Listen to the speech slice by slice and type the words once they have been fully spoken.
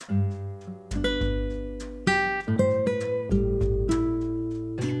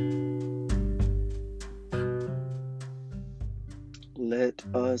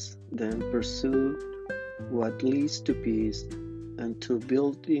us then pursue what leads to peace and to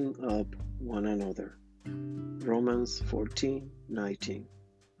building up one another. Romans 14:19.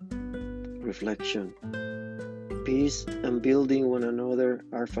 Reflection. Peace and building one another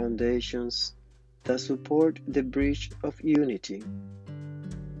are foundations that support the bridge of unity,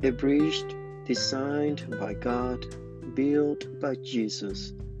 a bridge designed by God, built by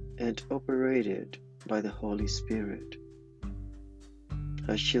Jesus, and operated by the Holy Spirit.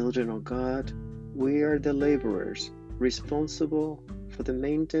 As children of God, we are the laborers responsible for the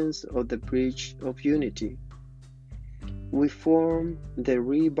maintenance of the bridge of unity. We form the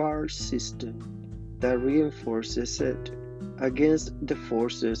rebar system that reinforces it against the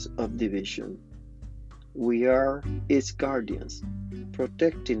forces of division. We are its guardians,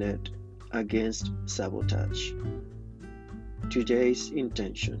 protecting it against sabotage. Today's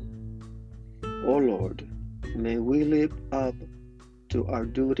intention. O Lord, may we live up to our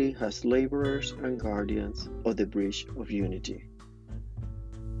duty as laborers and guardians of the bridge of unity.